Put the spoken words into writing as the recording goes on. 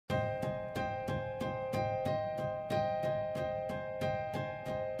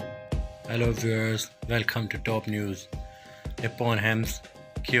Hello viewers, welcome to Top News. Nippon-Ham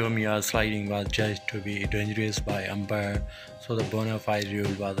Kiyomiya sliding was judged to be dangerous by umpire, so the bona fide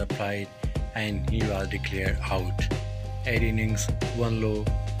rule was applied and he was declared out. 8 innings, 1 low,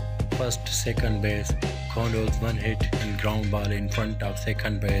 first second base, Kondo's 1 hit and ground ball in front of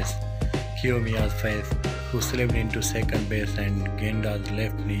second base. Kiyomiya's face, who slipped into second base, and Genda's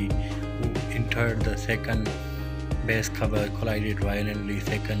left knee, who entered the second base cover, collided violently.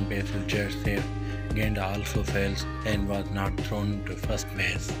 Second base is just safe. Genda also fell and was not thrown to first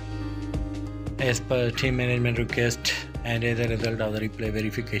base. As per team management request and as a result of the replay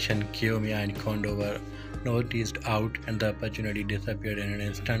verification, Kiyomiya and Kondo were noticed out and the opportunity disappeared in an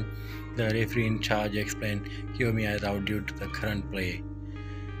instant. The referee in charge explained Kiyomiya is out due to the current play.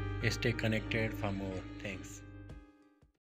 Stay connected for more. Thanks.